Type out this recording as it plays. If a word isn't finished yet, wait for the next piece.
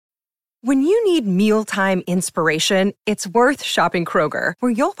When you need mealtime inspiration, it's worth shopping Kroger,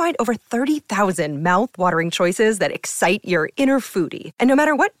 where you'll find over 30,000 mouth-watering choices that excite your inner foodie. And no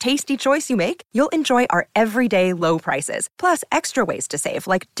matter what tasty choice you make, you'll enjoy our everyday low prices, plus extra ways to save,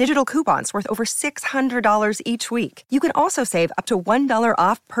 like digital coupons worth over $600 each week. You can also save up to $1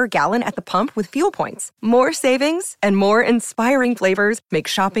 off per gallon at the pump with fuel points. More savings and more inspiring flavors make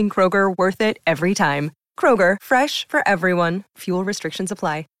shopping Kroger worth it every time. Kroger, fresh for everyone. Fuel restrictions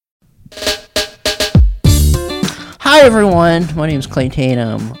apply. Hi everyone, my name is Clay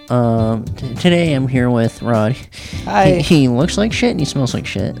Tatum. Today I'm here with Rod. Hi. He looks like shit and he smells like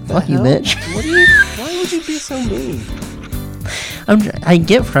shit. Fuck you, bitch. Why would you be so mean? I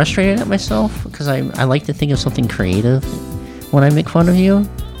get frustrated at myself because I like to think of something creative when I make fun of you,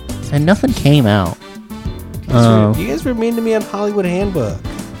 and nothing came out. You guys were mean to me on Hollywood Handbook.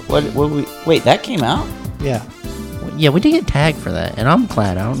 Wait, that came out? Yeah. Yeah, we did get tagged for that, and I'm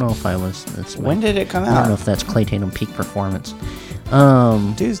glad. I don't know if I was. When did it come out? I don't know if that's Clay Tatum peak performance.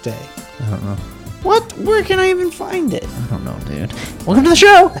 Tuesday. I don't know. What? Where can I even find it? I don't know, dude. Welcome to the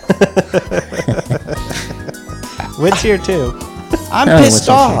show. Wit's here too. I'm pissed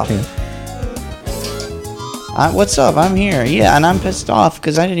off. What's up? I'm here. Yeah, and I'm pissed off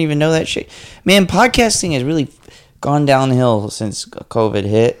because I didn't even know that shit. Man, podcasting has really gone downhill since COVID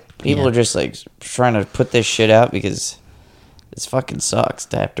hit. People are just like trying to put this shit out because it fucking sucks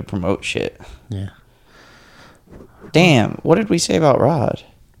to have to promote shit. Yeah. Damn, what did we say about Rod?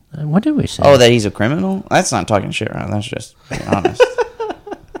 What did we say? Oh, that he's a criminal? That's not talking shit around. That's just being honest.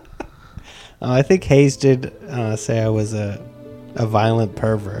 I think Hayes did say I was a violent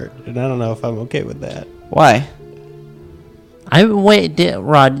pervert, and I don't know if I'm okay with that. Why? Rod,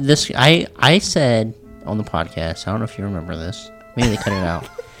 I said on the podcast, I don't know if you remember this. Maybe they cut it out.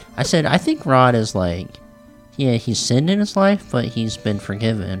 I said, I think Rod is like, yeah, he's sinned in his life, but he's been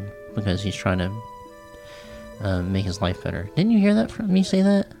forgiven because he's trying to make his life better. Didn't you hear that from me say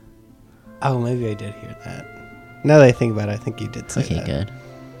that? Oh, maybe I did hear that. Now that I think about it, I think you did say that. Okay, good.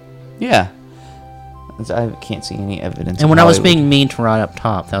 Yeah. I can't see any evidence. And when I was being mean to Rod up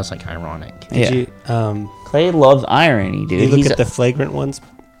top, that was like ironic. Did you, Clay loves irony, dude. You look at the Flagrant Ones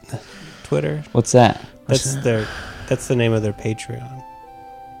Twitter. What's that? That's the name of their Patreon.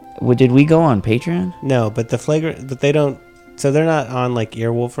 Did we go on Patreon? No, but they don't. So they're not on like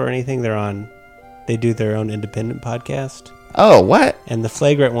Earwolf or anything. They do their own independent podcast. Oh, what? And the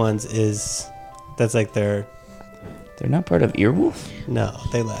Flagrant Ones that's like they're not part of Earwolf? No,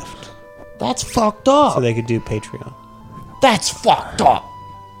 they left. That's fucked up. So they could do Patreon. That's fucked up.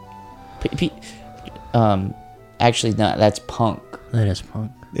 Actually, no, that's Punk. That is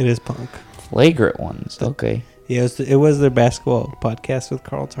Punk. It is Punk. Flagrant Ones. Okay. Yeah, it was their basketball podcast with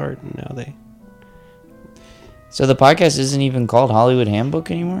Carl Tart, and now they... So the podcast isn't even called Hollywood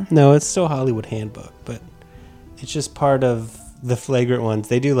Handbook anymore? No, it's still Hollywood Handbook, but it's just part of the Flagrant Ones.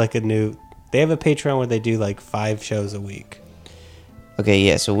 They do like they have a Patreon where they do like 5 shows a week. Okay,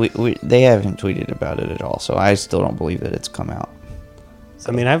 yeah, so they haven't tweeted about it at all, so I still don't believe that it's come out.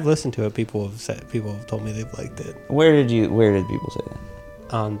 So. I mean, I've listened to it. People have told me they've liked it. Where did people say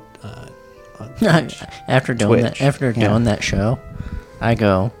that? On after doing that show, I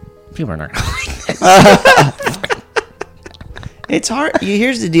go, people are not It's hard.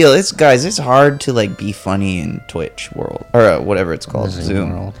 Here's the deal. It's hard to like be funny in Twitch world or whatever it's called,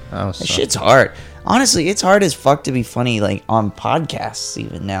 Zoom. World. That shit's hard. Honestly, it's hard as fuck to be funny like on podcasts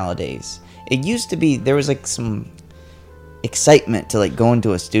even nowadays. It used to be there was like some excitement to like go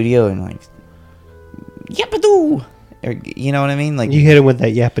into a studio and like yapadoo. Or, you know what I mean? Like you hit him with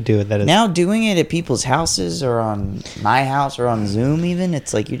that yapadoo. That is now doing it at people's houses or on my house or on Zoom. Even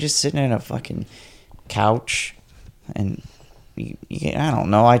it's like you're just sitting in a fucking couch, and I don't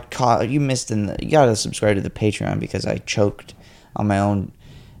know. You gotta subscribe to the Patreon because I choked on my own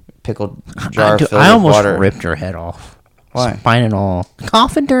pickled jar filled with water. I almost ripped your head off. Why? Spine and all.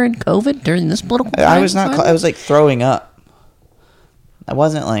 Coughing during COVID during this political time. I was not. I was like throwing up. I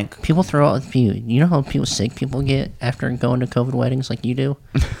wasn't like... People throw out... You know how sick people get after going to COVID weddings like you do?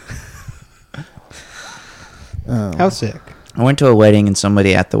 How sick? I went to a wedding and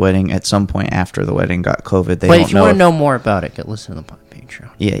somebody at the wedding at some point after the wedding got COVID. But if you want to know more about it, go listen to the Patreon.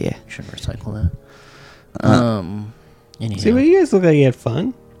 Yeah. Should recycle that. Anyhow. See, but you guys look like you had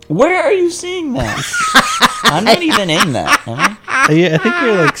fun. Where are you seeing that? I'm not even in that, am I? Yeah, I think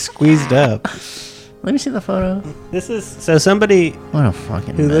you're like squeezed up. Let me see the photo. This is so somebody what a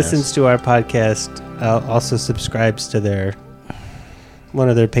fucking who mess. listens to our podcast also subscribes to one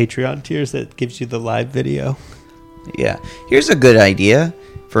of their Patreon tiers that gives you the live video. Yeah. Here's a good idea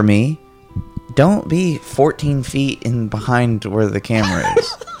for me. Don't be 14 feet in behind where the camera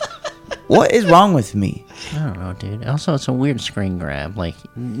is. What is wrong with me? I don't know, dude. Also, it's a weird screen grab. Like,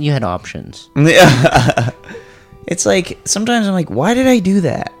 you had options. It's like, sometimes I'm like, why did I do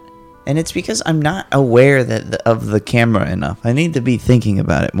that? And it's because I'm not aware that of the camera enough. I need to be thinking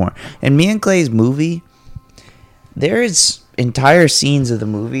about it more. In me and Clay's movie, there is entire scenes of the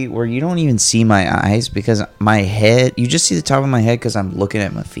movie where you don't even see my eyes because my head, you just see the top of my head because I'm looking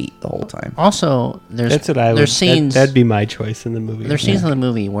at my feet the whole time. Also, That's what I would. there's scenes. That'd be my choice in the movie. There's scenes in the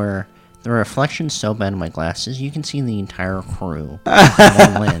movie where the reflection's so bad in my glasses, you can see the entire crew in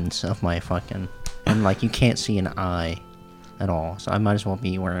one lens of my fucking, and like you can't see an eye at all. So I might as well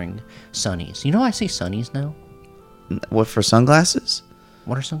be wearing sunnies. You know, I see sunnies now. What, for sunglasses?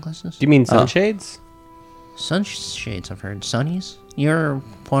 What are sunglasses? Do you mean sunshades? Sunshades, I've heard. Sunnies? You ever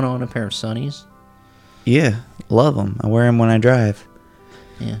put on a pair of sunnies? Yeah, love them. I wear them when I drive.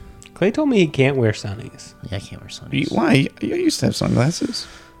 Yeah. Clay told me he can't wear sunnies. Yeah, I can't wear sunnies. Why? You used to have sunglasses.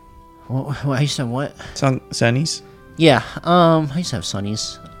 Well, I used to have what? Sunnies? Yeah, I used to have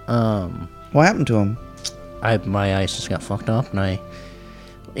sunnies. What happened to them? My eyes just got fucked up, and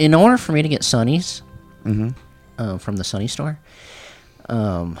in order for me to get sunnies, from the Sunny store,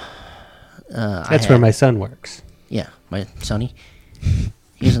 That's where my son works. Yeah, my Sonny.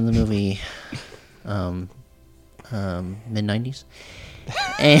 He's in the movie, mid-90s.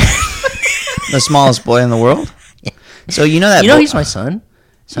 And The smallest boy in the world? Yeah. So you know that he's my son?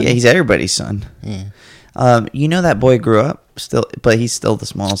 Yeah, he's everybody's son. Yeah. You know that boy grew up still, but he's still the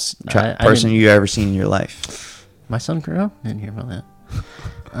smallest person you've ever seen in your life. My son grew up? Didn't hear about that.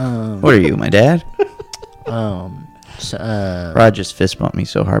 What are you, my dad? So, Rod just fist bumped me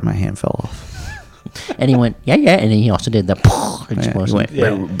so hard my hand fell off. and he went, yeah, and then he also did the explosion. He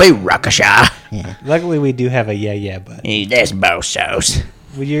went, boo rakasha. Yeah. Luckily, we do have a yeah button. Hey, that's Bosos.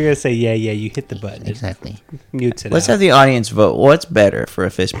 When you're gonna say yeah, you hit the button. Exactly. It mutes it. Let's out. have the audience vote. What's better for a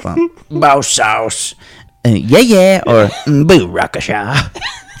fist bump? Bosos. Yeah, or boo rakasha.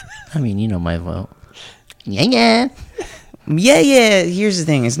 I mean, you know my vote. Yeah. Yeah. Here's the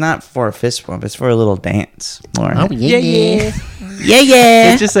thing. It's not for a fist bump. It's for a little dance. More. Oh, yeah. Yeah.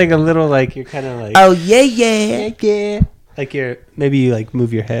 It's just like a little like you're kind of like Oh, yeah. like you're maybe you like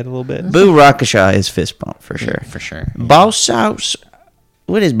move your head a little bit. Boo rakasha is fist bump for sure. For sure. Bosos.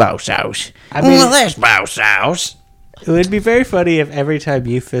 What is Bosos? I mean- well, there's Bosos. It would be very funny if every time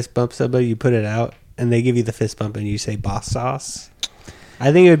you fist bump somebody, you put it out and they give you the fist bump and you say boss sauce.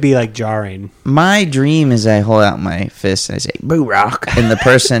 I think it would be like jarring. My dream is I hold out my fist and I say boo rock, and the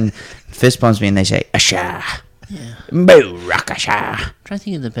person fist bumps me and they say asha. Yeah. Boo rock asha. I'm trying to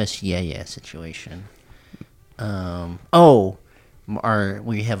think of the best yeah situation.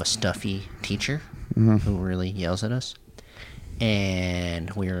 We have a stuffy teacher who really yells at us, and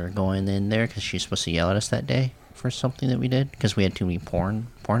we were going in there because she's supposed to yell at us that day for something that we did because we had too many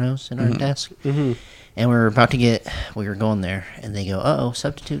pornos in our desk, and we were going there, and they go,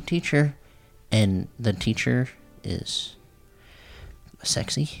 substitute teacher, and the teacher is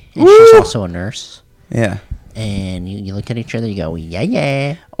sexy, and she's also a nurse. Yeah. And you look at each other, you go,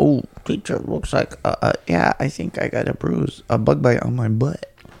 yeah. Oh, teacher looks like yeah, I think I got a bug bite on my butt.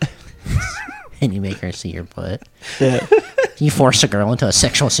 And you make her see your butt. Yeah. You force a girl into a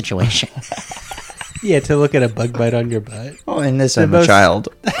sexual situation. Yeah, to look at a bug bite on your butt. Oh, and this The I'm a most- child.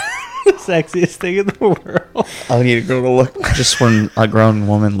 Sexiest thing in the world. I'll need to go to look just when a grown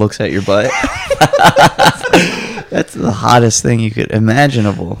woman looks at your butt. That's the hottest thing you could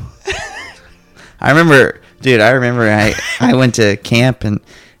imaginable. I remember I went to camp and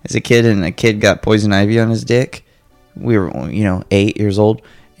as a kid, and a kid got poison ivy on his dick. We were 8 years old,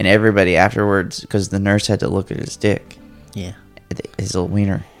 and everybody afterwards, because the nurse had to look at his dick, Yeah. his little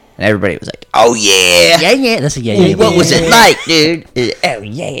wiener, and everybody was like, "Oh yeah, Yeah. That's a yeah. what was it like, dude? Oh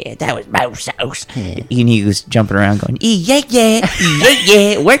yeah, that was Bosos." Yeah. And he was jumping around going,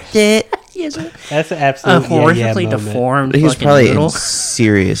 yeah, worked it. That's an A absolute horrifically moment. deformed He was fucking probably noodle. in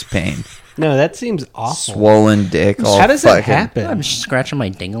serious pain. No, that seems awful. Swollen dick. All How does that fucking- happen? I'm just scratching my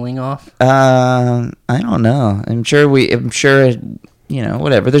dingling off. I don't know. I'm sure,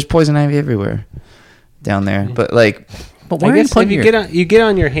 whatever. There's poison ivy everywhere down there. But like, But I where are you guess if putting you your... you get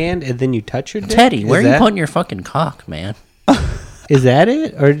on your hand and then you touch your dick. Teddy, where are you that, putting your fucking cock, man? Is that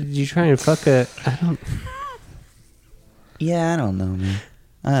it, or did you try and fuck a? I don't. yeah, I don't know, man.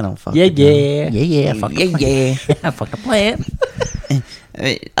 I don't fucking know. Yeah. Fuck the plant. Yeah. Fuck the plant.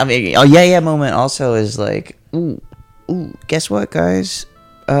 Moment also is like, ooh, guess what, guys?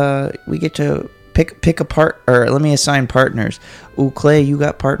 We get to pick a part, or let me assign partners. Ooh, Clay, you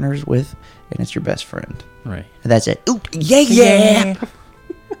got partners with, and it's your best friend. Right. And that's it. Ooh, yeah.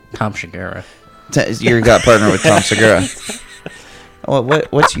 Tom Segura. You got partner with Tom Segura.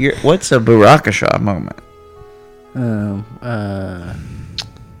 What's a Barakasha moment?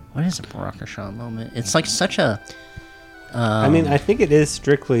 What is a Barakasha moment? It's like such a. I mean, I think it is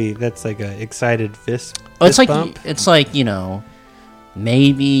strictly that's like a excited fist. It's like bump.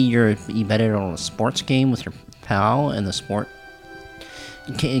 maybe you betted on a sports game with your pal, and the sport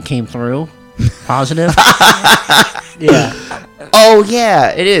came through positive. Yeah. Oh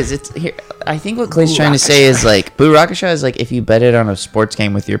yeah, it is. It's here. I think what Clay's trying to say is like Barakasha is like if you betted on a sports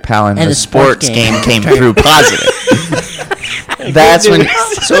game with your pal and the sports game came through positive. That's when.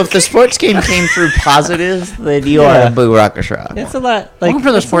 So if the sports game came through positive, then you are a Barakasha. It's a lot like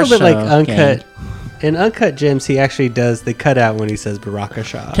for the it's a little sports bit like show Uncut. In Uncut Gems, he actually does the cutout when he says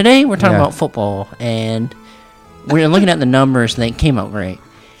Barakasha. Today we're talking Yeah. about football, and we're looking at the numbers, and they came out great.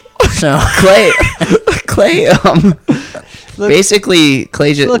 So Clay, basically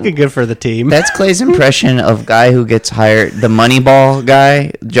Clay just Looking good for the team. That's Clay's impression of guy who gets hired, the Moneyball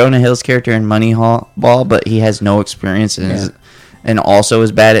guy, Jonah Hill's character in Moneyball, but he has no experience and also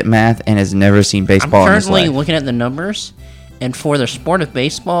is bad at math and has never seen I'm baseball in his currently life. looking at the numbers, and for the sport of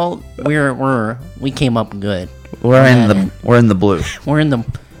baseball, we came up good. We're in that the end. we're in the blue. We're in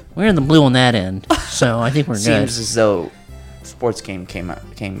the blue on that end. So I think we're good. Seems as though sports game came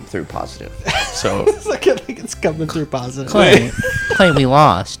through positive. So It's like I think it's coming through positive. Clay, we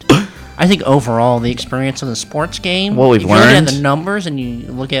lost. I think overall the experience of the sports game. What we've if you look learned- at the numbers and you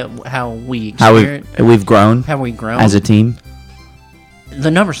look at how we how experience, we've grown how we grown as a team.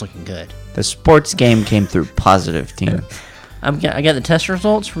 the numbers looking good. The sports game came through positive, team. I got the test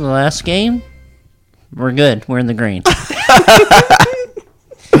results from the last game. We're good. We're in the green.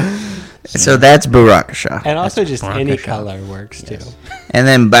 So that's Barakasha. And also just any Barakasha. color works too. And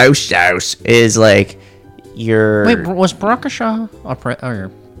then Baushaus is like your... Wait, was Barakasha our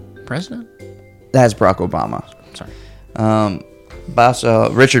president? That's Barack Obama. Sorry.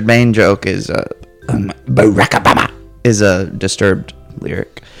 Richard Bain joke is Barack Obama is a Disturbed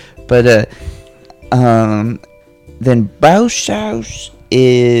lyric, but then Baushaus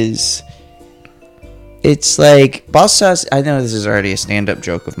is it's like Baushaus. I know this is already a stand-up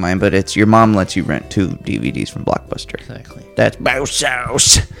joke of mine, but it's your mom lets you rent 2 DVDs from Blockbuster. Exactly. That's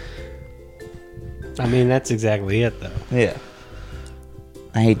Baushaus. I mean, that's exactly it though. Yeah.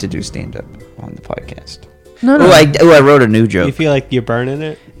 I hate to do stand-up on the podcast. No. I wrote a new joke. You feel like you're burning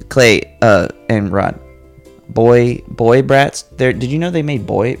it? Clay and Rod, boy brats. Did you know they made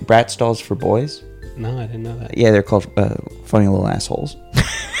boy brat stalls for boys? No, I didn't know that. Yeah, they're called funny little assholes.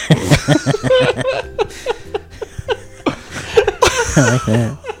 I like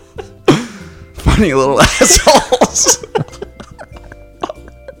that. Funny little assholes.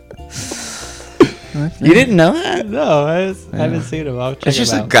 You didn't know that? No, I haven't seen him. I'll check It's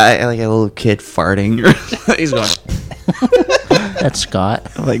just him a out. guy, like a little kid farting. He's going That's Scott.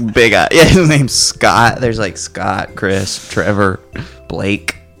 like big eye. Yeah, his name's Scott. There's like Scott, Chris, Trevor,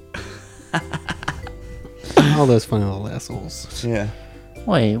 Blake. All those funny little assholes. Yeah.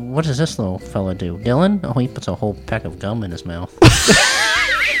 Wait, what does this little fella do? Dylan? Oh, he puts a whole pack of gum in his mouth.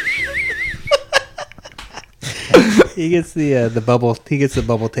 He gets the bubble. He gets the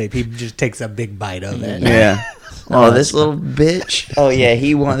bubble tape. He just takes a big bite of it. Yeah. Oh, this little bitch. Oh, yeah.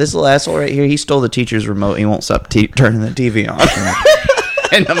 This little asshole right here. He stole the teacher's remote. He won't stop turning the TV on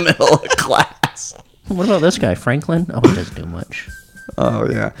in the middle of class. What about this guy, Franklin? Oh, he doesn't do much. Oh,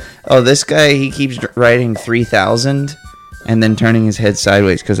 yeah. Oh, this guy, he keeps writing 3,000 and then turning his head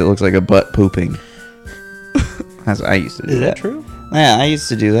sideways because it looks like a butt pooping. I used to do Is that. that true? Yeah, I used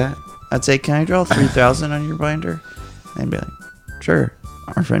to do that. I'd say, can I draw 3,000 on your binder? And be like, sure.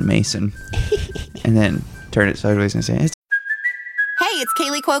 Our friend Mason. And then turn it sideways and say, it's Hey, it's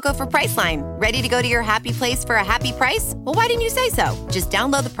Kaylee Cuoco for Priceline. Ready to go to your happy place for a happy price? Well, why didn't you say so? Just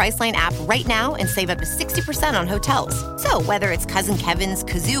download the Priceline app right now and save up to 60% on hotels. So whether it's Cousin Kevin's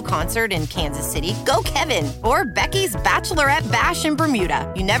Kazoo Concert in Kansas City, go Kevin, or Becky's Bachelorette Bash in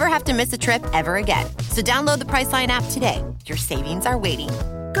Bermuda, you never have to miss a trip ever again. So download the Priceline app today. Your savings are waiting.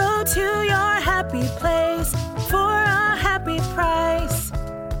 Go to your happy place for a happy price.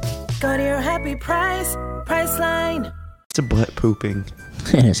 Go to your happy price, Priceline. a butt pooping.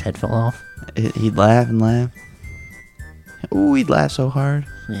 And his head fell off. He'd laugh and laugh. Ooh, he'd laugh so hard.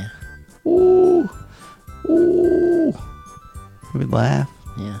 Yeah. Ooh. Ooh. He would laugh.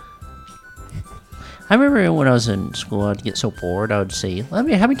 Yeah. I remember when I was in school, I'd get so bored, I would say, how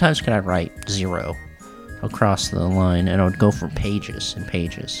many times can I write 0 across the line? And I would go for pages and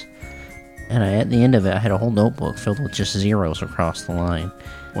pages. And at the end of it, I had a whole notebook filled with just zeros across the line.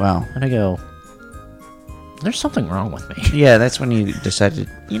 Wow. And I go, There's something wrong with me. Yeah, that's when you decided,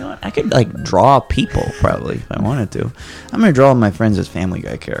 you know what, I could like draw people probably if I wanted to. I'm gonna draw my friends as Family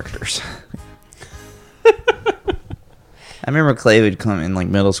Guy characters. I remember Clay would come in like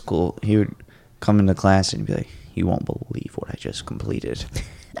middle school. He would come into class and be like, "You won't believe what I just completed,"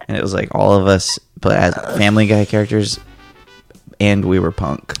 and it was like all of us, but as Family Guy characters, and we were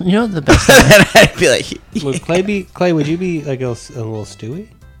punk. You know the best And I'd be like, Would Clay? Would you be like a little Stewie?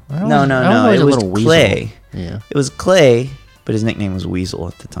 No, it was Clay. Yeah. It was Clay, but his nickname was Weasel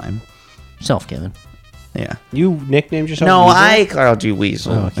at the time. Self-given. Yeah. You nicknamed yourself? No, Weasel? I called you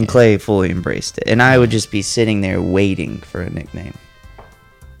Weasel, Oh, okay. and Clay fully embraced it. And I would just be sitting there waiting for a nickname.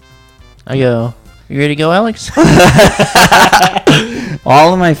 I go, you ready to go, Alex?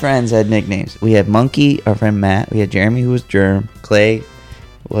 All of my friends had nicknames. We had Monkey, our friend Matt. We had Jeremy, who was Germ. Clay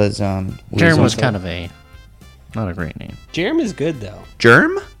was Germ Weasel. was kind of not a great name. Germ is good though.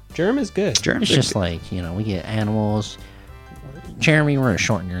 Germ. Germ is good. Germ. It's just like, you know, we get animals. Jeremy, we're going to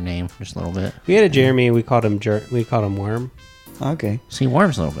shorten your name just a little bit. We had a Jeremy. And we called him Worm Okay. See,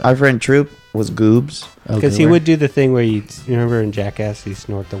 Worm's a little bit. Our friend Troop was Goobs. because he would do the thing where you remember in Jackass he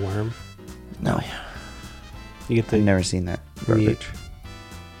snort the worm. No, You get the I've never seen that garbage.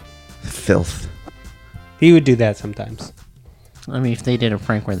 Filth. He would do that sometimes. I mean, if they did a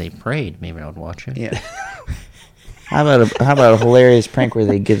prank where they prayed, maybe I would watch it. Yeah. How about a hilarious prank where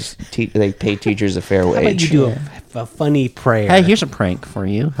they pay teachers a fair How about wage? you do a funny prayer? Hey, here's a prank for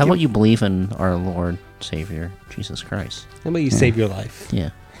you. How about you believe in our Lord, Savior, Jesus Christ? How about you save your life?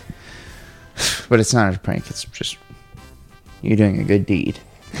 Yeah. But it's not a prank. It's just you're doing a good deed.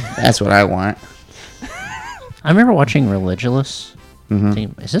 That's what I want. I remember watching Religulous.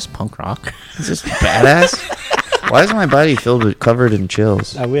 Mm-hmm. Is this punk rock? Is this badass? Why is my body covered in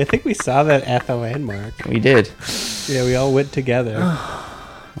chills? I think we saw that at the landmark. We did. Yeah, we all went together.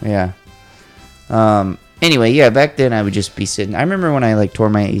 Yeah. Anyway, yeah, back then I would just be sitting. I remember when I like tore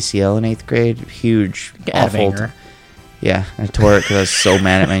my ACL in 8th grade. Huge, Out of awful. anger. Yeah, I tore it because I was so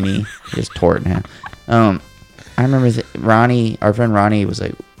mad at my knee. I just tore it in half. I remember Ronnie, our friend Ronnie, was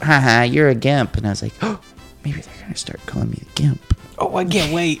like, "Haha, you're a gimp," and I was like, "Oh, maybe they're gonna start calling me a gimp." Oh, I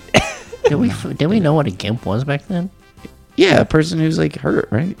can't wait. Did we know what a gimp was back then? Yeah, a person who's like hurt,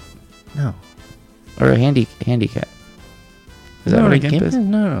 right? No. Or a handicap. Is that what a gimp is?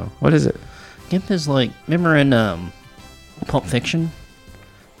 No. What is it? Gimp is like, remember in Pulp Fiction?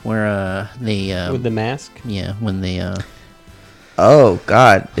 Where they... With the mask? yeah, when they... Oh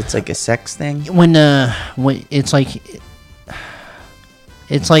God, it's like a sex thing. when it's like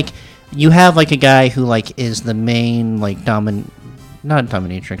you have like a guy who like is the main like not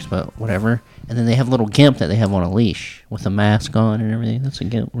dominatrix but whatever, and then they have a little gimp that they have on a leash with a mask on and everything. That's a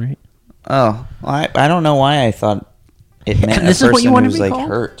gimp, right? Oh, well, I don't know why I thought it meant This a is what you person wanted who's to be like called?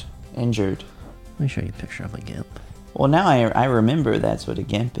 hurt, injured. Let me show you a picture of a gimp. Well, now I remember that's what a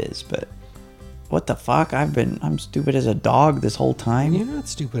gimp is, but what the fuck? I'm stupid as a dog this whole time. You're not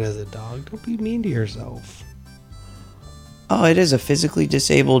stupid as a dog. Don't be mean to yourself. Oh, it is a physically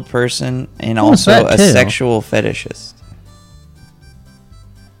disabled person and Oh, it's also that a too. sexual fetishist.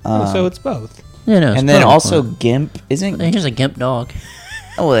 So it's both. Yeah, no. And then also gimp isn't. here's a gimp dog.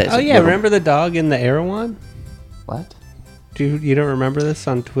 Oh, that's Oh a yeah, little- remember the dog in the Erewhon? what? You don't remember this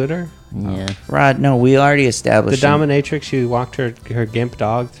on Twitter? Yeah, Rod, no, we already The established. dominatrix who walked her gimp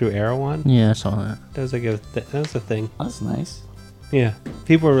dog through Erewhon. yeah, I saw that. That was like that was a thing. That's nice. Yeah,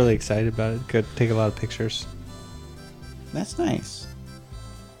 people were really excited about it. Could take a lot of pictures. That's nice.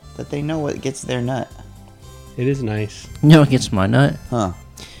 That they know what gets their nut. It is nice. You know what gets my nut? Huh.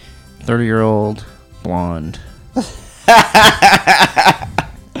 30-year-old blonde.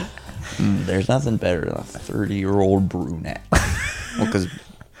 There's nothing better than a 30-year-old brunette. Well, because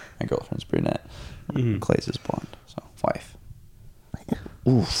my girlfriend's brunette. Clay's is blonde, so wife.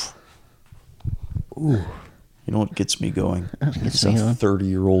 Oof. Ooh. You know what gets me going? gets It's me a going?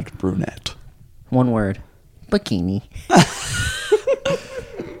 30-year-old brunette. One word. Bikini.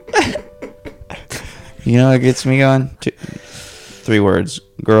 You know what gets me going? 3 words.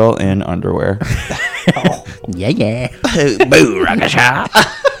 Girl in underwear. Yeah. Boo, rocket shop.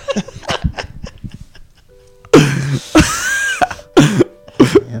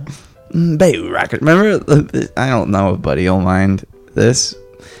 Boo, rocket. Remember, I don't know if Buddy will mind this.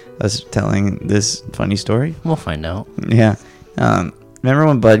 I was telling this funny story. We'll find out. Yeah. Remember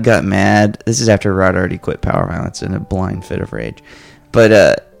when Bud got mad? This is after Rod already quit Power Violence in a blind fit of rage.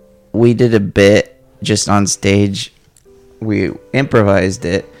 But we did a bit just on stage. We improvised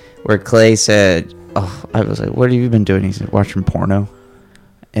it where Clay said, "Oh," I was like, "What have you been doing?" He said, "Watching porno."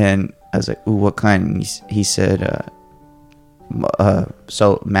 And I was like, "Ooh, what kind?" And he said,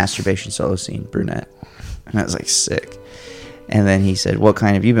 "So masturbation solo scene, brunette." And I was like, sick. And then he said, what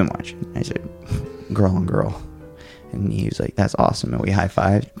kind have you been watching? I said, Girl on Girl. And he was like, that's awesome. And we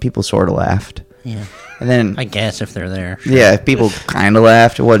high-fived. People sort of laughed. Yeah. And then, I guess if they're there. Sure. yeah, people kind of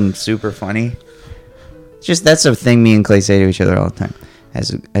laughed. It wasn't super funny. Just that's a thing me and Clay say to each other all the time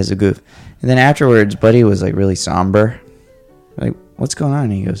as a goof. And then afterwards, Buddy was like really somber. Like, what's going on?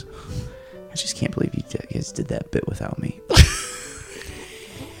 And he goes, I just can't believe you guys did that bit without me.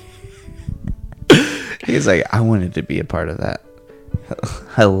 He's like, I wanted to be a part of that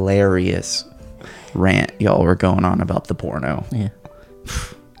hilarious rant y'all were going on about the porno. Yeah.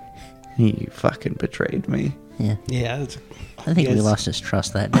 He fucking betrayed me. Yeah. Yeah. I think we Yes. lost his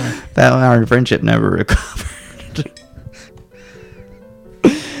trust that day. That our friendship never recovered.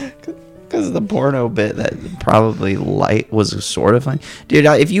 Because the porno bit that probably light was sort of funny. Dude,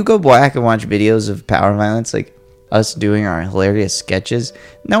 if you go back and watch videos of Power Violence, like us doing our hilarious sketches,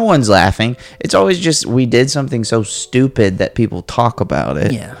 no one's laughing. It's always just we did something so stupid that people talk about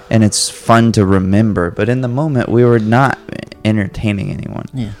it. Yeah. And it's fun to remember. But in the moment, we were not entertaining anyone.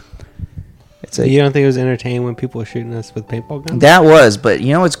 Yeah. It's like, You don't think it was entertaining when people were shooting us with paintball guns? that was, but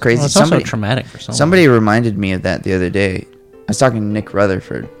you know what's crazy? Well, it's also traumatic for someone. Somebody reminded me of that the other day. I was talking to Nick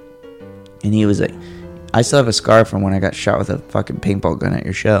Rutherford, and he was like, I still have a scar from when I got shot with a fucking paintball gun at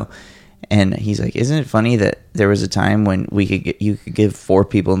your show. And he's like, isn't it funny that there was a time when you could give 4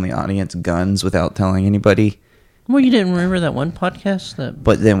 people in the audience guns without telling anybody? Well, you didn't remember that one podcast that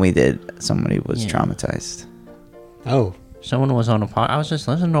But then we did. Somebody was Yeah. traumatized. Oh. someone was on I was just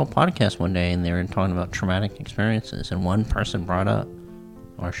listening to a podcast one day, and they were talking about traumatic experiences, and one person brought up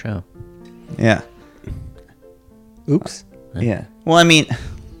our show. Yeah. Oops. Yeah. Well, I mean,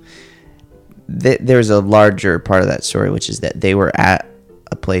 there's a larger part of that story, which is that they were at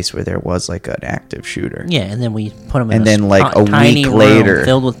a place where there was like an active shooter. Yeah, and then we put them in And then, like, a tiny week room later-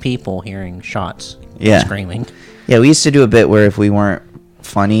 filled with people hearing shots, Yeah. screaming. Yeah, we used to do a bit where if we weren't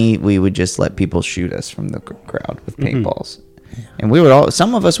funny, we would just let people shoot us from the crowd with paintballs. And we would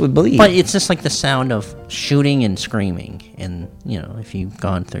some of us would bleed. But it's just like the sound of shooting and screaming, and if you've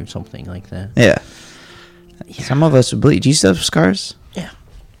gone through something like that. Yeah. Some of us would bleed. Do you still have scars? Yeah.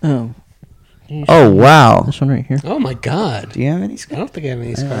 Oh. Oh, wow. This one right here. Oh my God. Do you have any I scars? don't think I have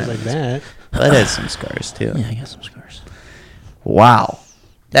any scars like that. Bud has some scars, too. Yeah, I got some scars. Wow.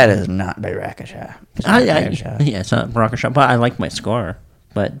 That is not Barakasha. Yeah, it's not Barakasha, but I like my scar.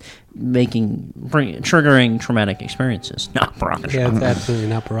 But triggering traumatic experiences, not Barakasha. Yeah, it's absolutely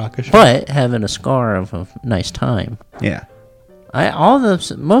not Barakasha. But having a scar of a nice time. Yeah.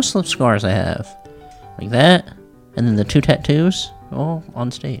 Most of the scars I have, like that, and then the 2 tattoos, all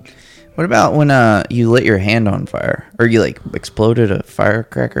on stage. What about when you lit your hand on fire? Or you, like, exploded a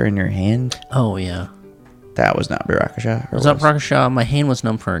firecracker in your hand? Oh, yeah. That was not Barakasha? It was not Barakasha. My hand was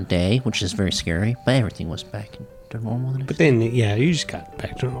numb for a day, which is very scary, but everything was back to normal. But then, yeah, you just got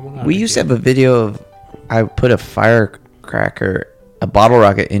back to normal. We used to have a video of I put a firecracker, a bottle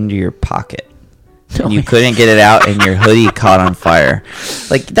rocket into your pocket. And you couldn't get it out and your hoodie caught on fire.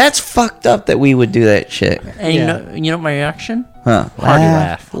 Like, that's fucked up that we would do that shit. And Yeah. you know my reaction? Huh. Hearty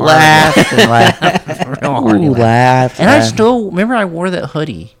laugh. Laugh and laugh. Real hearty Ooh, laugh. laugh. And I laugh. still remember I wore that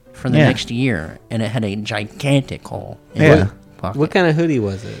hoodie for the Yeah. next year, and it had a gigantic hole in Yeah. my pocket. What kind of hoodie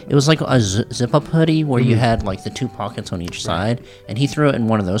was it? It was like a zip-up hoodie where you had like the 2 pockets on each side, and he threw it in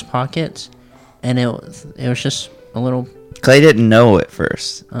one of those pockets, and it was just a little. Clay didn't know at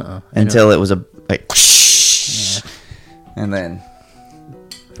first. Until it was like whoosh. And then,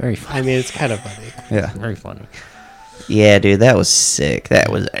 Very funny. I mean, it's kind of funny. yeah. Very funny. Yeah, dude, that was sick.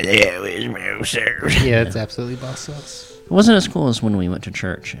 That was Yeah, it's absolutely boss sauce. It wasn't as cool as when we went to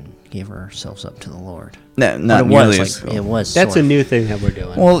church and gave ourselves up to the Lord. no, But not it nearly was as like cool. it was. That's sort a of- new thing that we're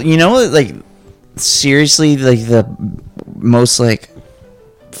doing. Well, you know what? Like, seriously, like the most like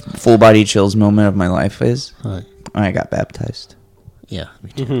full body chills moment of my life is Huh. when I got baptized. Yeah,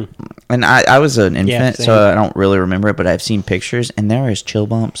 me too. And I was an infant, same. so I don't really remember it, but I've seen pictures, and there is chill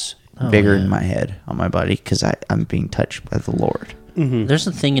bumps bigger yeah. in my head on my body because I'm being touched by the Lord. There's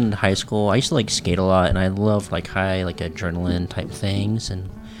a thing in high school. I used to like skate a lot, and I love like high like adrenaline type things. And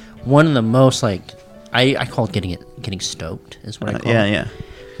one of the most like I call it getting stoked is what I call it. Yeah.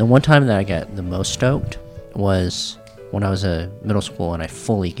 The one time that I got the most stoked was when I was a middle school, and I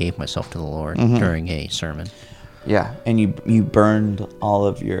fully gave myself to the Lord during a sermon. Yeah, and you burned all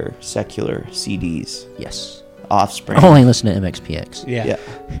of your secular CDs, Yes, Offspring, I only listen to MXPX. yeah.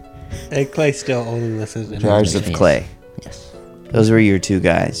 And Clay still only listens to Jars of Yes. Clay. Yes, Those were your 2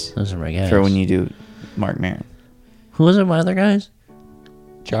 guys those are my guys. for when you do Mark Maron. Who was it? My other guys?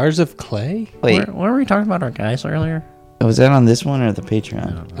 Jars of Clay? Wait, What were we talking about our guys earlier? was that on this one or the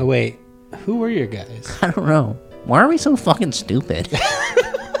Patreon? Oh, wait. Who were your guys? I don't know. Why are we so fucking stupid?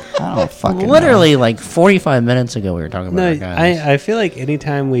 I don't fucking Literally, like 45 minutes ago, we were talking about No, our guys. I feel like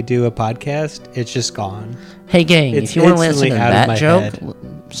anytime we do a podcast, it's just gone. Hey, gang, It's if you want to listen instantly to out of that my joke, head.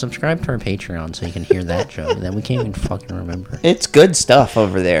 subscribe to our Patreon so you can hear that joke that we can't even fucking remember. It's good stuff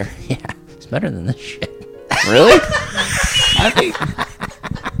over there. Yeah, it's better than this shit. Really? I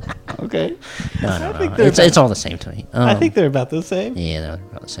think. Okay. No. think they're It's all the same to me. I think they're about the same. Yeah, they're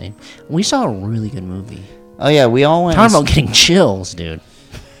about the same. We saw a really good movie. Oh yeah, we all went. Talking about getting chills, dude.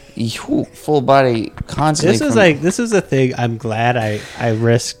 Full body constantly. This is a thing. I'm glad I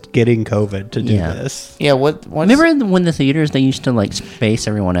risked getting COVID to do Yeah. this. Yeah. What's Remember when the theaters, they used to like space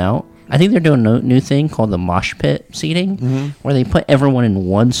everyone out? I think they're doing a new thing called the mosh pit seating, where they put everyone in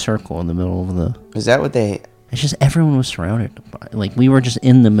one circle in the middle of the... Is that what they? It's just everyone was surrounded by... Like, we were just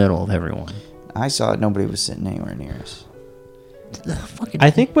in the middle of everyone. I saw it. Nobody was sitting anywhere near us. Fucking... I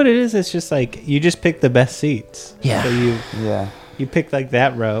think what it is, it's just like you just pick the best seats. Yeah. So Yeah. you pick like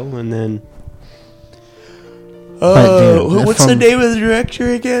that row, and then But, dude, what's the from name of the director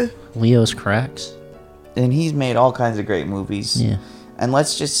again? Leo's Cracks. And he's made all kinds of great movies. Yeah. And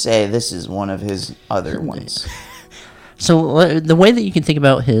let's just say this is one of his other ones. So the way that you can think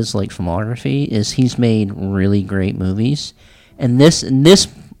about his like filmography is he's made really great movies, and this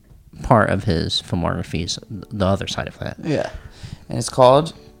part of his filmography is the other side of that. Yeah. And it's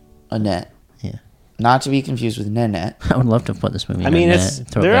called Annette. Yeah, Not to be confused with Nanette. I would love to put this movie. I in mean, a it's net,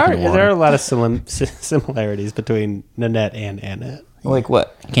 throw it there back are in the there are a water. lot of similarities between Nanette and Annette. Like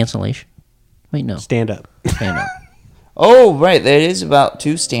what? Cancellation. Wait, no. Stand up. Stand up. Oh, right. There is about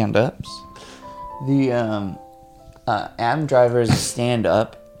two stand-ups. The Adam Driver is a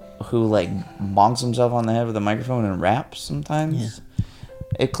stand-up who like bonks himself on the head with a microphone and raps sometimes.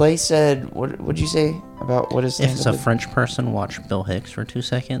 Clay said, "What'd you say about what is If it's a stand-up?" French person, watch Bill Hicks for 2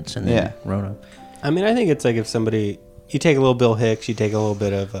 seconds and then wrote him. I mean, I think it's like if somebody you take a little Bill Hicks, you take a little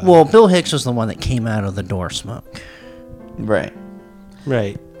bit of Well, Bill Hicks was the one that came out of the door smoke. Right.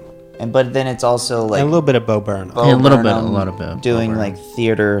 right, And but then it's also like and a little bit of Bo Burnham, Bo Yeah, a little bit, Burnham a lot of Bo doing Burnham. like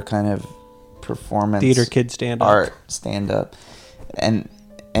theater kind of performance, theater kid stand up. art stand up, and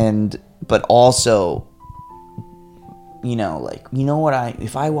but also,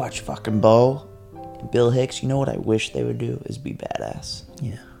 if I watch fucking Bo and Bill Hicks, you know what I wish they would do is be badass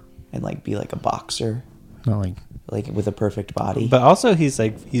Yeah. and like be like a boxer, Not like like with a perfect body, But also, he's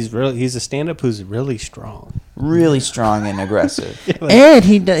a stand up who's really strong. really strong and aggressive. and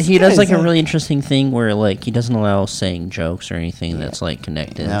he does guy's like a like- really interesting thing where like he doesn't allow saying jokes or anything that's like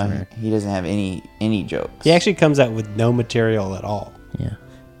connected. No, or- he doesn't have any jokes. He actually comes out with no material at all. yeah.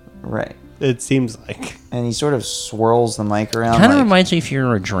 Right. It seems like. And he sort of swirls the mic around. Kind of like, reminds me if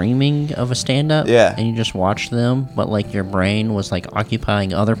you're dreaming of a stand-up, Yeah. and you just watch them, but like your brain was like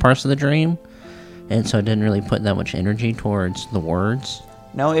occupying other parts of the dream, and so it didn't really put that much energy towards the words.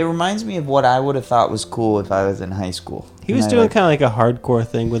 No, it reminds me of what I would have thought was cool if I was in high school. He was And I, doing like- kind of like a hardcore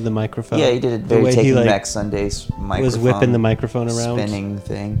thing with the microphone. Yeah, he did it The very way Taking he, like, Back Sundays microphone. was whipping the microphone around. Spinning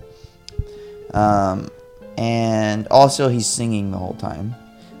thing. And also he's singing the whole time.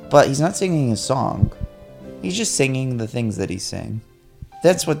 But he's not singing a song. He's just singing the things that he's saying.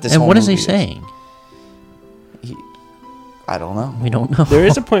 That's what this And whole what is he movie saying? I don't know. We don't know. There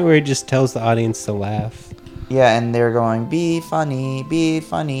is a point where he just tells the audience to laugh. Yeah, and they're going, be funny, be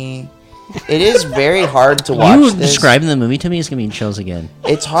funny. It is very hard to watch You this. describing the movie to me is giving me chills again.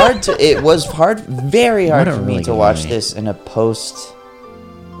 It's hard to. It was hard, very hard What a for really me to good watch movie. this in a post,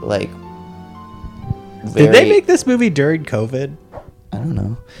 like. Did they make this movie during COVID? I don't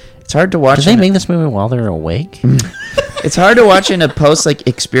know. It's hard to watch. Did they in- make this movie while they're awake? It's hard to watch in a post like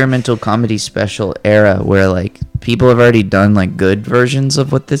experimental comedy special era where like people have already done like good versions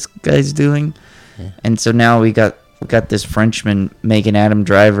of what this guy's doing, and so now we got this Frenchman making Adam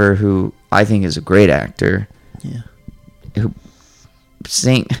Driver, who I think is a great actor. Yeah. Who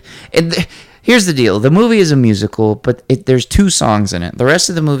sing? Here's the deal: the movie is a musical, but there's 2 songs in it. The rest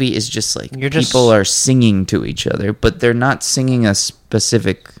of the movie is just like people are singing to each other, but they're not singing a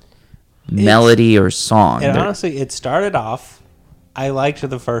specific melody or song. And They're- honestly, it started off. I liked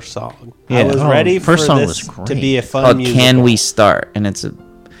the first song. Yeah. I was Oh, ready for first song this was to great. be a fun Oh, musical. Can We Start? And it's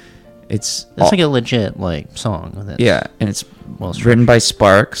It's like a legit like song. That's yeah, and it's well written by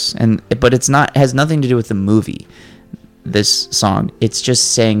Sparks, but it's not has nothing to do with the movie. This song, it's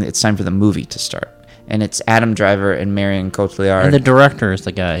just saying it's time for the movie to start, and it's Adam Driver and Marion Cotillard, And the director is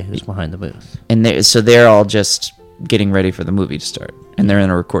the guy who's behind the booth. and they're all just getting ready for the movie to start, and they're in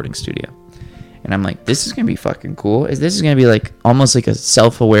a recording studio. And I'm like, this is gonna be fucking cool. This is gonna be like almost like a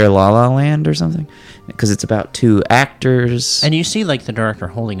self-aware La La Land or something, because it's about two actors. And you see like the director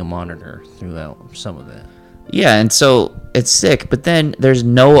holding a monitor throughout some of it. Yeah, and so it's sick. But then there's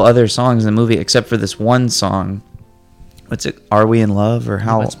no other songs in the movie except for this one song. What's it? Are We in Love or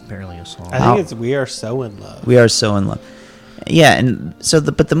how? It's barely a song. I think it's We Are So in Love. We Are So in Love. Yeah, and so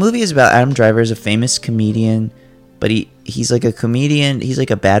but the movie is about Adam Driver as a famous comedian, but he's like a comedian. He's like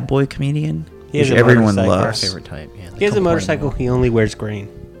a bad boy comedian, He has which a everyone motorcycle. Our loves. favorite type. Yeah, He has a motorcycle. He only wears green.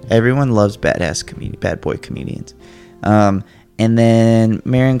 Everyone loves bad boy comedians. And then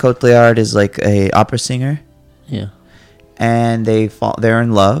Marion Cotillard is like a opera singer, Yeah. and they're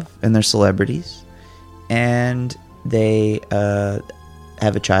in love and they're celebrities, and they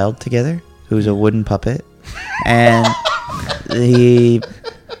have a child together who's a wooden puppet, and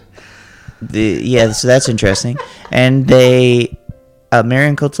so that's interesting. And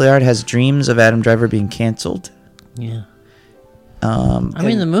Marion Cotillard has dreams of Adam Driver being canceled. Yeah. I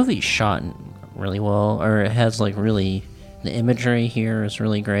mean, the movie's shot really well, or it has like really, the imagery here is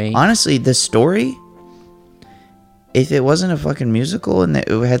really great. Honestly, the story, if it wasn't a fucking musical and it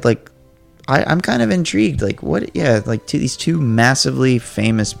had like, I'm kind of intrigued. Like what? Yeah, like these two massively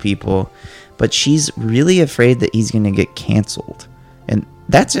famous people, but she's really afraid that he's gonna get canceled, and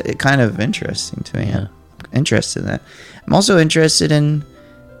that's kind of interesting to me. Yeah. I'm interested in that. I'm also interested in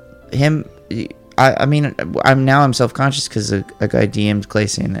him. I mean, I'm self-conscious because a guy DM'd Clay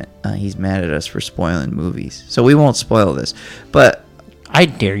saying that he's mad at us for spoiling movies. So we won't spoil this, but I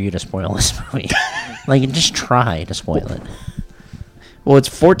dare you to spoil this movie. Like, just try to spoil it. well, it's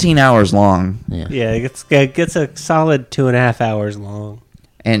 14 hours long, Yeah. Yeah, it gets a solid 2.5 hours long.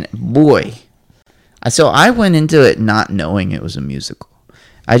 and boy, so I went into it not knowing it was a musical.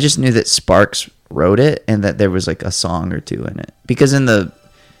 I just knew that Sparks wrote it and that there was like a song or two in it, because in the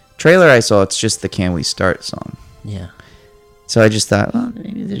trailer I saw, it's just the Can We Start song. Yeah. So I just thought, well,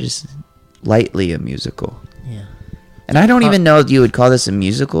 maybe they're just lightly a musical. Yeah. And I don't even know if you would call this a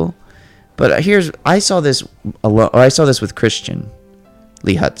musical, but I saw this with Christian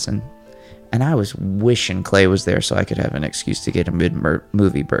Lee Hudson, and I was wishing Clay was there so I could have an excuse to get a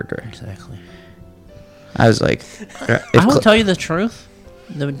mid-movie burger. Exactly. I was like, I will tell you the truth.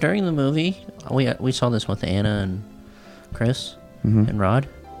 During the movie, we saw this with Anna and Chris and Rod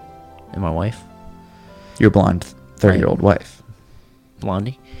and my wife, your blonde 30-year-old wife.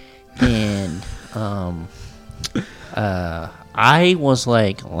 Blondie, and I was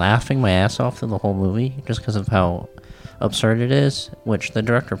like laughing my ass off through the whole movie just because of how absurd it is, which the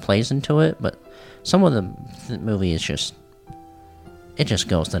director plays into it. But some of the movie is just, it just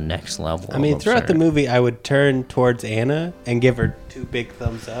goes to the next level. I mean, of throughout the absurd. movie, I would turn towards Anna and give her 2 big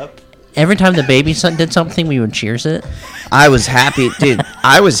thumbs up. Every time the baby son did something, we would cheers it. I was happy, dude.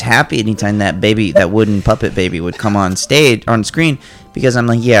 I was happy anytime that wooden puppet baby would come on screen, because I'm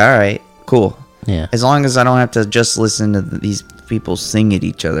like, yeah, all right, cool. Yeah. As long as I don't have to just listen to these people sing at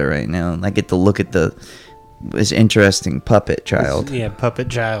each other right now, and I get to look at this interesting puppet child. Yeah, puppet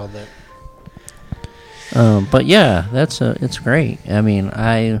child. But yeah, it's great. I mean,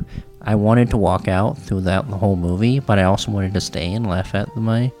 I wanted to walk out through the whole movie, but I also wanted to stay and laugh at the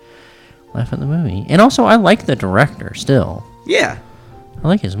movie. And also, I like the director still. Yeah. I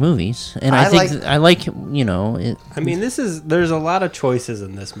like his movies, and I I think I like it. I mean, there's a lot of choices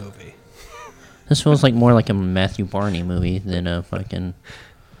in this movie. This feels like more like a Matthew Barney movie than a fucking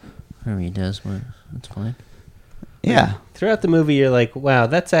whatever he does, but it's fine. Yeah. Throughout the movie, you're like, wow,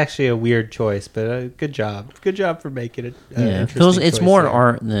 that's actually a weird choice, but good job. Good job for making it. Yeah, it feels it's more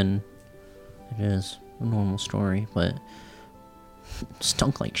art than it is a normal story, but it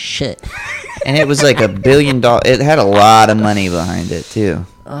stunk like shit. And it was like $1 billion. It had a lot of money behind it too.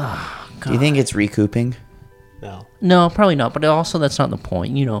 Oh, God. Do you think it's recouping? No. No, probably not. But also, that's not the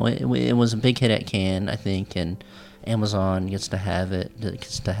point. You know, it was a big hit at Cannes, I think, and Amazon gets to have it.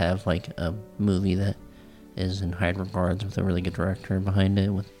 Gets to have like a movie that is in high regards with a really good director behind it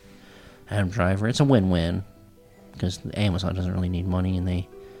with Adam Driver. It's a win-win because Amazon doesn't really need money and they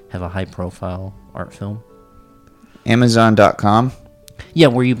have a high-profile art film. Amazon.com. Yeah,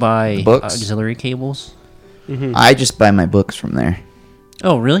 where you buy books? auxiliary cables. I just buy my books from there.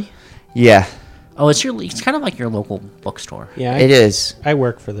 Oh, really? Yeah, Oh, it's kind of like your local bookstore. Yeah, it is. I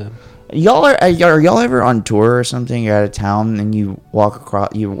work for them. Are y'all ever on tour or something? You're out of town and you walk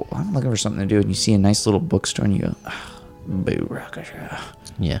across. I'm looking for something to do, and you see a nice little bookstore, and you go, "Boo rockasha."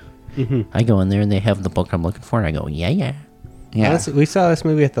 Yeah. I go in there and they have the book I'm looking for, and I go, yeah. Yeah. Honestly, we saw this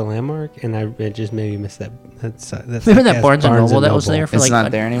movie at the Landmark, and it just made me miss that. That's Remember that Barnes and Noble that was there for It's like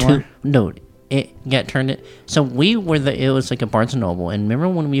not there anymore? No, it got turned in. So we were it was like a Barnes and Noble, and remember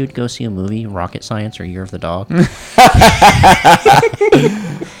when we would go see a movie, Rocket Science or Year of the Dog?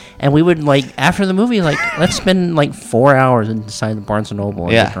 And we would, like, after the movie, like, let's spend, like, 4 hours inside the Barnes & Noble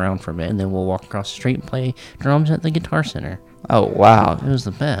and look around for a bit, and then we'll walk across the street and play drums at the Guitar Center. Oh, wow. It was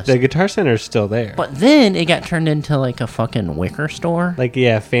the best. The Guitar Center is still there. But then it got turned into, like, a fucking wicker store. Like,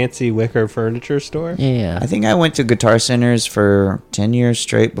 yeah, fancy wicker furniture store. Yeah. I think I went to Guitar Centers for 10 years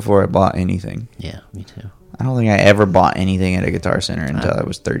straight before I bought anything. Yeah, me too. I don't think I ever bought anything at a Guitar Center until I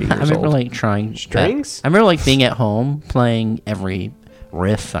was 30 years I remember, old. like, trying... Strings? I remember, like, being at home, playing every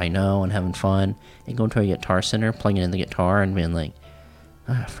riff I know and having fun, and going to a Guitar Center, plugging in the guitar, and being like,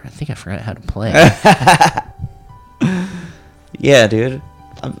 I think I forgot how to play. Yeah, dude.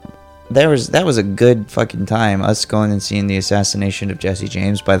 That was a good fucking time. Us going and seeing the assassination of Jesse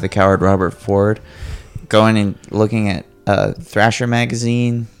James by the coward Robert Ford, going and looking at Thrasher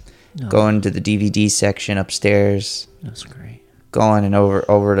magazine, going to the DVD section upstairs. That's great. Going and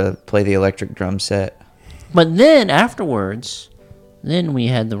over to play the electric drum set. But then afterwards, then we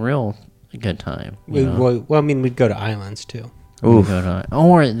had the real good time. Well, I mean, we'd go to islands, too. Or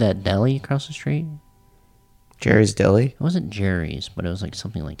that deli across the street. Jerry's Deli? It wasn't Jerry's, but it was like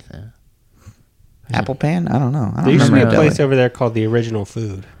something like that. Apple Pan? I don't know. I There don't used to be a remember place deli. over there called The Original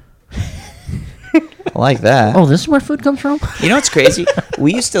Food. I like that. Oh, this is where food comes from? You know what's crazy?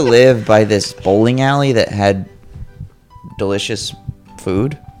 We used to live by this bowling alley that had delicious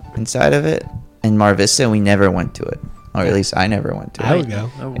food inside of it. In Mar Vista, we never went to it. Or at least I never went to I it. would go.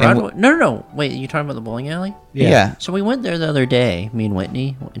 No. Wait, you talking about the bowling alley? Yeah. So we went there the other day, me and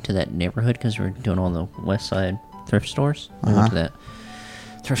Whitney, went to that neighborhood because we were doing all the West Side thrift stores. We went to that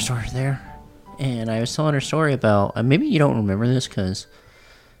thrift store there. And I was telling her story about, maybe you don't remember this because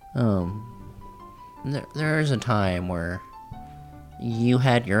there is a time where you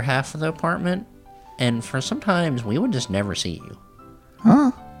had your half of the apartment, and for sometimes we would just never see you.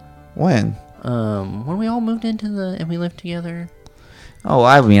 Huh? When? When we all moved into and we lived together. Oh,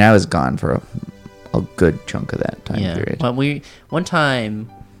 I mean, I was gone for a good chunk of that time period. But one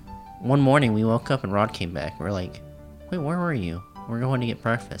morning we woke up and Rod came back. We're like, wait, where were you? We're going to get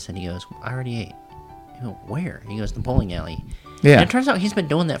breakfast. And he goes, I already ate. I go, where? He goes, the bowling alley. Yeah. And it turns out he's been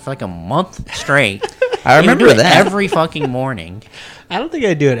doing that for like a month straight. I He would remember do it that. every fucking morning. I don't think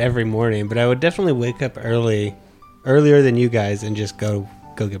I'd do it every morning, but I would definitely wake up earlier than you guys, and just go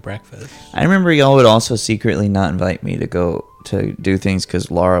get breakfast. I remember y'all would also secretly not invite me to go to do things because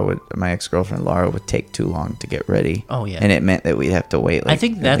my ex-girlfriend Laura would take too long to get ready. Oh, yeah. And it meant that we'd have to wait like I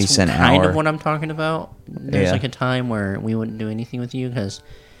think at that's least an kind hour. of what I'm talking about. There's Yeah. like a time where we wouldn't do anything with you because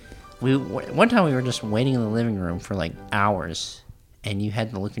one time we were just waiting in the living room for like hours, and you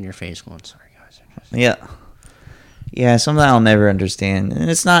had the look in your face going, sorry guys. Yeah, something I'll never understand. And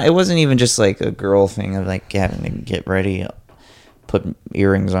it wasn't even just like a girl thing of like having to get ready, put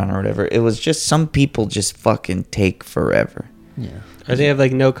earrings on or whatever. It was just some people just fucking take forever. Yeah. Or they have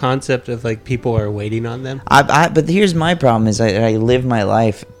like no concept of like people are waiting on them. But here's my problem is I live my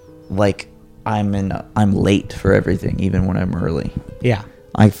life like I'm late for everything, even when I'm early. Yeah.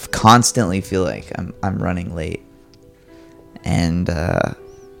 I constantly feel like I'm running late. And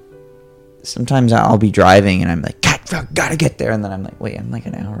sometimes I'll be driving and I'm like, God, gotta get there. And then I'm like, wait, I'm like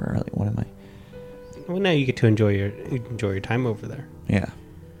an hour early. What am I? Well, now you get to enjoy your time over there. Yeah.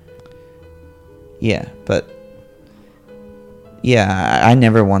 Yeah, but yeah, I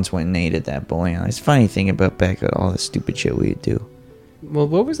never once went and ate at that bowling alley. It's a funny thing about back at all the stupid shit we would do. Well,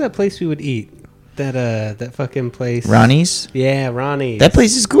 what was that place we would eat? That fucking place. Ronnie's? Yeah, Ronnie's. That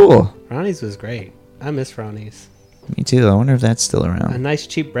place is cool. Ronnie's was great. I miss Ronnie's. Me too. I wonder if that's still A around. nice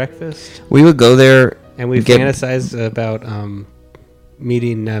cheap breakfast, We would go there. and we get- fantasized about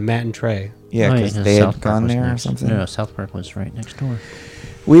meeting Matt and Trey. Yeah, Oh, because 'cause they South had Park gone was there or next. something. No, South Park was right next door.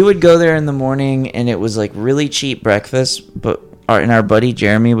 We would go there in the morning, and it was like really cheap breakfast. But our buddy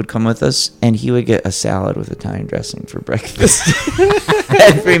Jeremy would come with us, and he would get a salad with Italian dressing for breakfast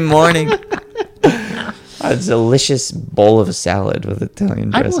every morning. A delicious bowl of salad with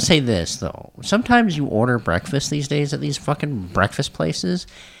Italian I dressing. will say this though. Sometimes you order breakfast these days at these fucking breakfast places,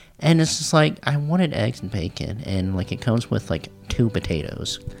 and it's just like, I wanted eggs and bacon, and like it comes with like 2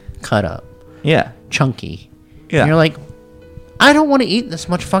 potatoes cut up, Yeah, chunky. yeah. And you're like, I don't want to eat this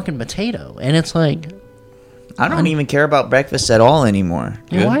much fucking potato. And it's like, I don't even care about breakfast at all anymore.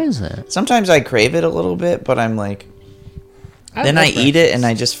 dude. why is that? Sometimes I crave it a little bit, but I'm like, then I love eat it breakfast. and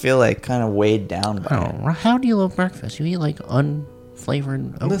I just feel like kind of weighed down by it. Oh, how do you love breakfast? You eat like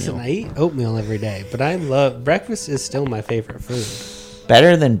unflavored oatmeal. Listen, I eat oatmeal every day, but I love breakfast is still my favorite food.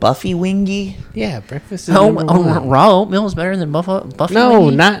 better than Buffy Wingy? Yeah, breakfast is number one. Raw oatmeal is better than Buffy. No,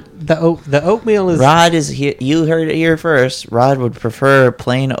 Wingy? not the oatmeal is. Rod is here. You heard it here first. Rod would prefer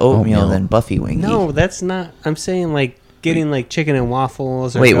plain oatmeal than Buffy Wingy. No, that's not. I'm saying like getting like chicken and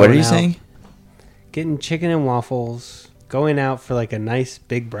waffles. Or Wait, what are going you out- saying? Getting chicken and waffles, going out for like a nice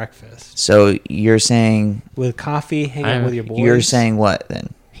big breakfast So you're saying with coffee, hang out with your boys. you're saying what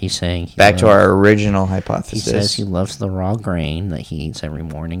then? He's saying he Back to loves- our original He hypothesis. says he loves the raw grain that he eats every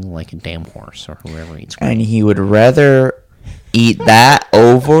morning, like a damn horse or whoever eats grain. and he would rather eat that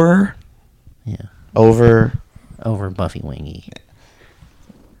over Over Buffy Wingy.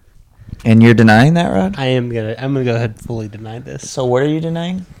 And you're denying that, Rod? I'm gonna go ahead and fully deny this. So what are you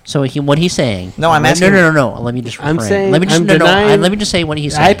denying? So what he's saying? No, I'm asking- No. Let me just. I'm refrain. saying- Let me just. I'm No, denying- let me just say what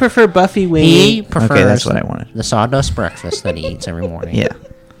he's saying. I prefer Buffy He Wingy. prefers. Okay, that's what I wanted. The sawdust breakfast that he eats every morning. Yeah.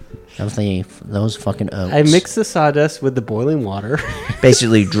 Of those fucking oats. I mix the sawdust with the boiling water.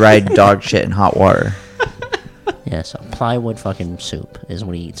 Basically dried dog shit in hot water. Yes, plywood fucking soup is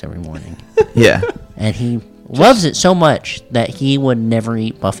what he eats every morning, Yeah. and he loves it so much that he would never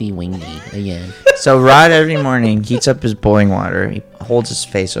eat Buffy Wingy again. So Rod every morning heats up his boiling water. He holds his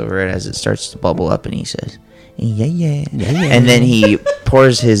face over it as it starts to bubble up, and he says, "Yeah." And then he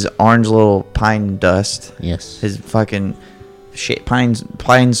pours his orange little pine dust, Yes. his fucking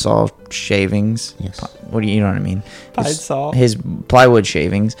pine saw shavings. Yes. What do you know what I mean? Pine saw. His plywood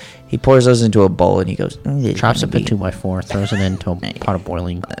shavings. He pours those into a bowl, and he goes, "This is Chops gonna up a be-" 2x4, throws it into a pot of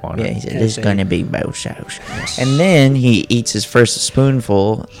boiling water. Yeah, he said, "This is gonna be bow sauce." And then he eats his first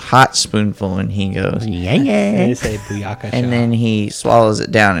hot spoonful, and he goes, Yeah. They say booyaka. and then he swallows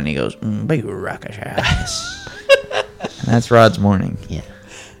it down, and he goes, "Big rocket Yes. And that's Rod's morning. Yeah.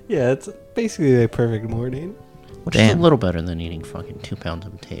 yeah, it's basically a perfect morning. Which is Damn. a little better than eating fucking 2 pounds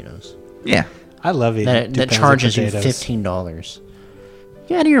of potatoes. Yeah. I love eating. That 2 pounds of charges you potatoes. $15.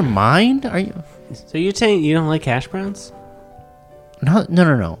 You out of your mind? Are you? So you're saying you don't like hash browns?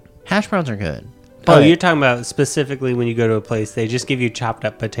 No. Hash browns are good. Oh, But you're talking about specifically when you go to a place, they just give you chopped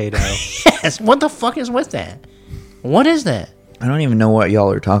up potato. yes. What the fuck is with that? What is that? I don't even know what y'all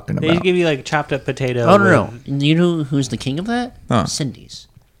are talking They about. just give you like chopped up potato. Oh no. with- You know who's the king of that? Huh. Cindy's.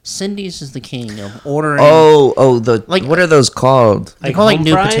 Cindy's is the king of ordering. Like what are those called? They call like home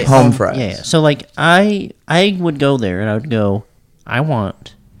new fries? potatoes. Home fries. Yeah. So like I would go there and I would go, I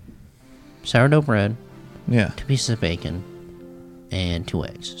want sourdough bread, Yeah. 2 pieces of bacon, and 2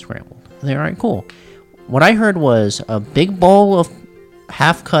 eggs scrambled. They're all right, cool. What I heard was a big bowl of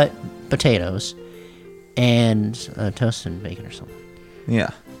half-cut potatoes and toasted bacon or something.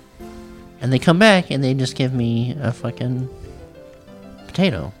 Yeah. And they come back and they just give me a fucking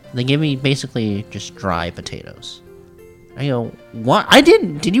potato. They give me basically just dry potatoes. I go, what? I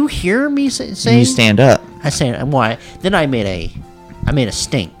didn't. Did you hear me say? And you stand up I said, why? Then I made a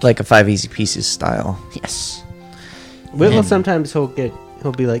stink. like a 5 Easy Pieces style. Yes. Whittle And- sometimes he'll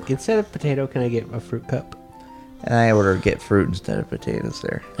be like, instead of potato, can I get a fruit cup? And I order get fruit instead of potatoes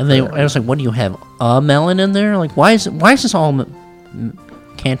there. And I was like, what do you have? A melon in there? Like, why is this all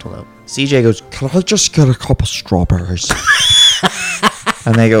cantaloupe? CJ goes, "Can I just get a couple strawberries?"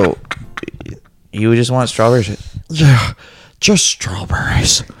 And they go, "You just want strawberries?" Yeah, just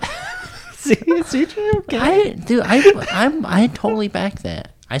strawberries. I totally back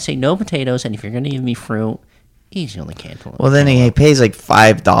that. I say no potatoes, and if you're gonna give me fruit, easy on the cantaloupe. Well, then he pays like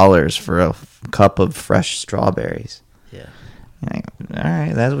 $5 for a cup of fresh strawberries. Yeah. Like, all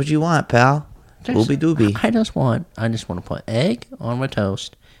right, that's what you want, pal. Doobie doobie. I just want to put egg on my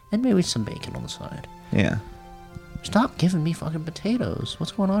toast and maybe some bacon on the side. Yeah. Stop giving me fucking potatoes.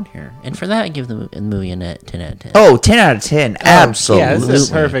 What's going on here? And for that, I give the movie a 10 out of 10. Oh, 10 out of 10. Absolutely. Yeah, this is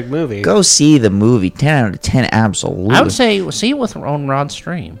a perfect movie. Go see the movie. 10 out of 10. Absolutely. I would say see it on Rod's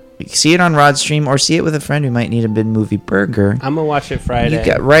stream. see it on Rod's stream or see it with a friend who might need a big movie burger. I'm gonna watch it Friday. You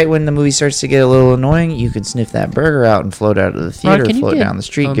got right when the movie starts to get a little annoying, you can sniff that burger out and float out of the theater, can you float get, down the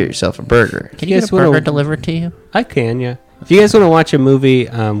street, get yourself a burger. Can you Yes, get a burger well- delivered to you? I can, yeah. If you guys want to watch a movie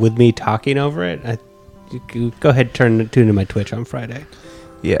with me talking over it, you go ahead and tune to my Twitch on Friday.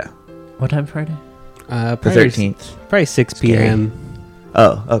 Yeah. What time Friday? The 13th. Probably 6 Scary. p.m.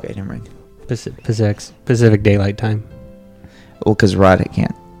 Oh, okay, never mind. Pacific Daylight Time. Well, because Rod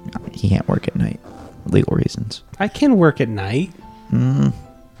he can't work at night, legal reasons. I can work at night. Not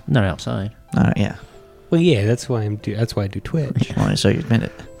outside. Yeah. Well, yeah, that's why that's why I do Twitch. Only so you admit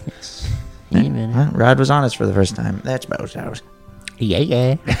it. Yes. Amen. Huh? Rod was honest for the first time. That's about hours.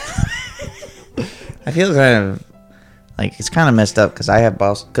 Yeah. I feel kind of like it's kind of messed up because I have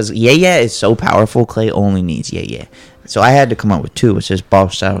boss. Because yeah is so powerful. Clay only needs yeah. So I had to come up with two, which is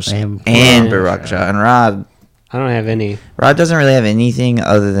Boss House And and Baraksha. And Rod, I don't have any. Rod doesn't really have anything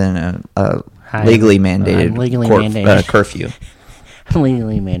other than a legally mandated, I'm legally mandated. curfew. I'm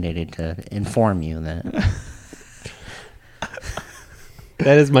legally mandated to inform you that.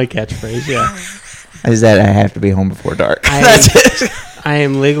 That is my catchphrase, yeah. Is that I have to be home before dark. That's it. I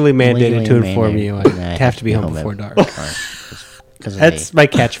am legally mandated to inform you I mandated have to be home before dark. That's Because my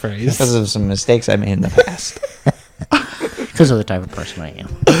catchphrase. Because of some mistakes I made in the past. of the type of person I am.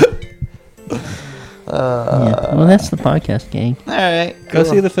 Yeah. Well, that's the podcast, gang. All right. Go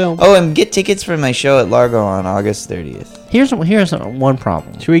see the film. Oh, and get tickets for my show at Largo on August 30th. Here's one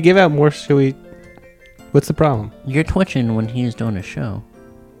problem. Should we give out more? What's the problem? You're twitching when he's doing a show.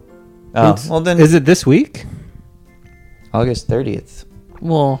 Oh, well then. Is it this week? August 30th.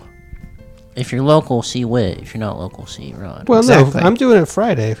 Well, if you're local, see Wit. If you're not local, see Rod. Well, Exactly. no, I'm doing it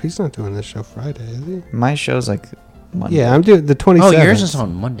Friday. If he's not doing this show Friday, is he? My show's like Monday. Yeah, I'm doing the 27th. Oh, yours is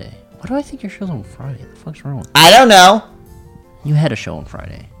on Monday. Why do I think your show's on Friday? What the fuck's wrong with you? I don't know. You had a show on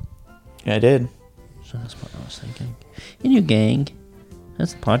Friday. Yeah, I did. So that's what I was thinking. And you, gang.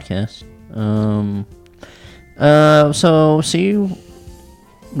 That's the podcast. So see you,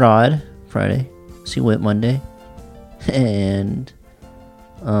 Rod, Friday. See Wit Monday. And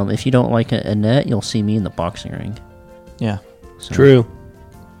if you don't like Annette, you'll see me in the boxing ring. Yeah. So True.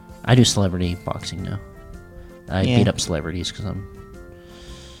 I do celebrity boxing now. I Yeah. beat up celebrities because I'm...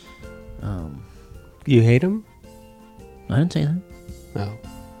 You hate him? I didn't say that. No.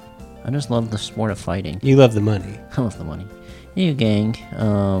 I just love the sport of fighting. You love the money. I love the money. You, gang.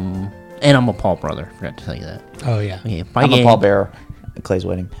 And I'm a Paul brother. Forgot to tell you that. Oh, yeah. Okay, bye, I'm gang. a pallbearer at Clay's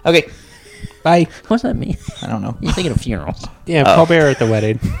wedding. Okay. Bye. What's that mean? I don't know. You're thinking of funerals. Yeah, Paul Bear at the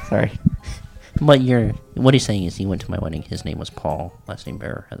wedding. Sorry. But what he's saying is he went to my wedding. His name was Paul, last name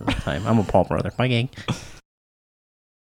Bearer at the time. I'm a Paul brother. Bye, gang.